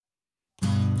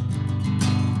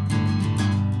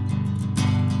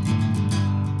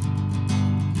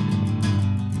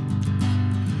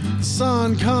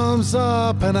sun comes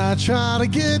up and I try to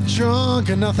get drunk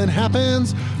and nothing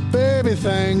happens, baby,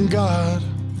 thank God.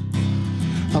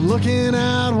 I'm looking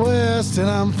out west and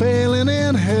I'm failing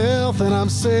in health and I'm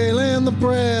sailing the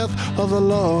breath of the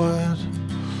Lord.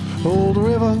 Old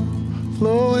river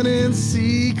flowing in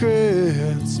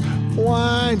secrets,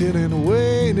 winding and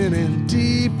wading in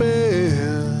deep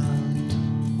end.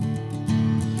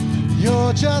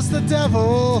 You're just the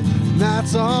devil,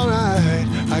 that's alright.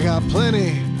 I got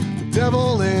plenty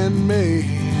devil in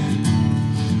me.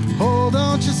 Oh,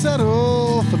 don't you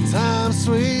settle for time,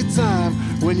 sweet time,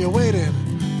 when you're waiting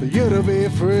for you to be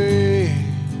free.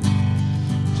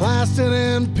 Plastered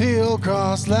and peel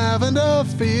across lavender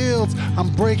fields, I'm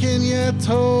breaking your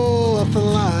toe up the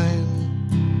line.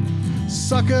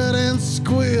 Suckered and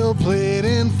squealed,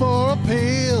 pleading for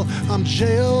appeal, I'm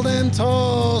jailed and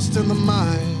tossed in the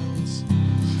mines.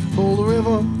 Old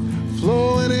river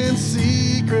flowing in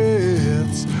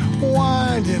secrets,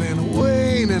 winding and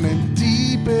waning in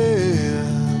deep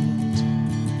end.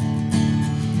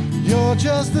 You're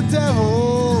just the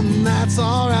devil, and that's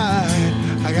alright.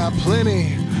 I got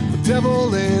plenty of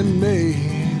devil in me.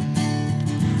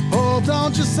 Oh,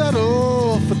 don't you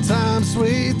settle for time,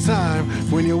 sweet time,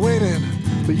 when you're waiting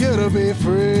for you to be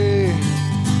free.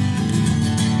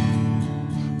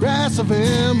 Grass of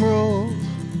emerald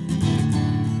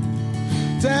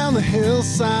down the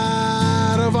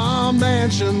hillside of our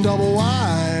mansion double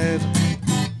wide,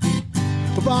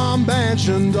 of our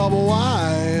mansion double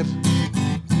wide.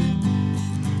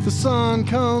 The sun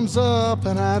comes up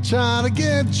and I try to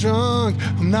get drunk,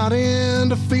 I'm not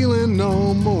into feeling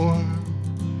no more.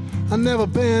 I've never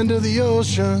been to the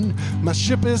ocean, my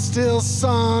ship is still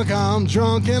sunk, I'm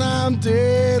drunk and I'm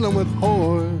dealing with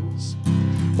whores.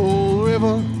 Old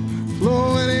river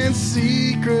flowing in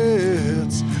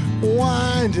secrets,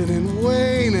 winding and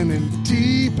waning in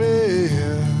deep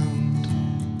end.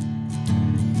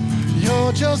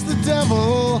 You're just the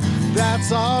devil,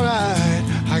 that's alright.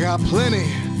 I got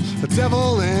plenty of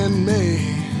devil in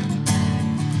me.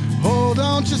 Oh,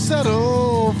 don't you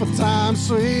settle for time,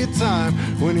 sweet time,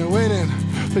 when you're waiting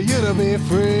for you to be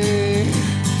free.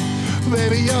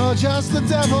 Baby, you're just the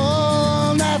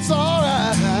devil, that's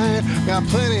alright. Got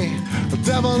plenty of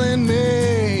devil in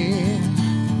me.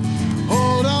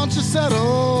 Oh, don't you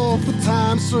settle for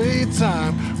time, sweet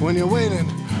time, when you're waiting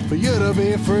for you to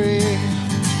be free.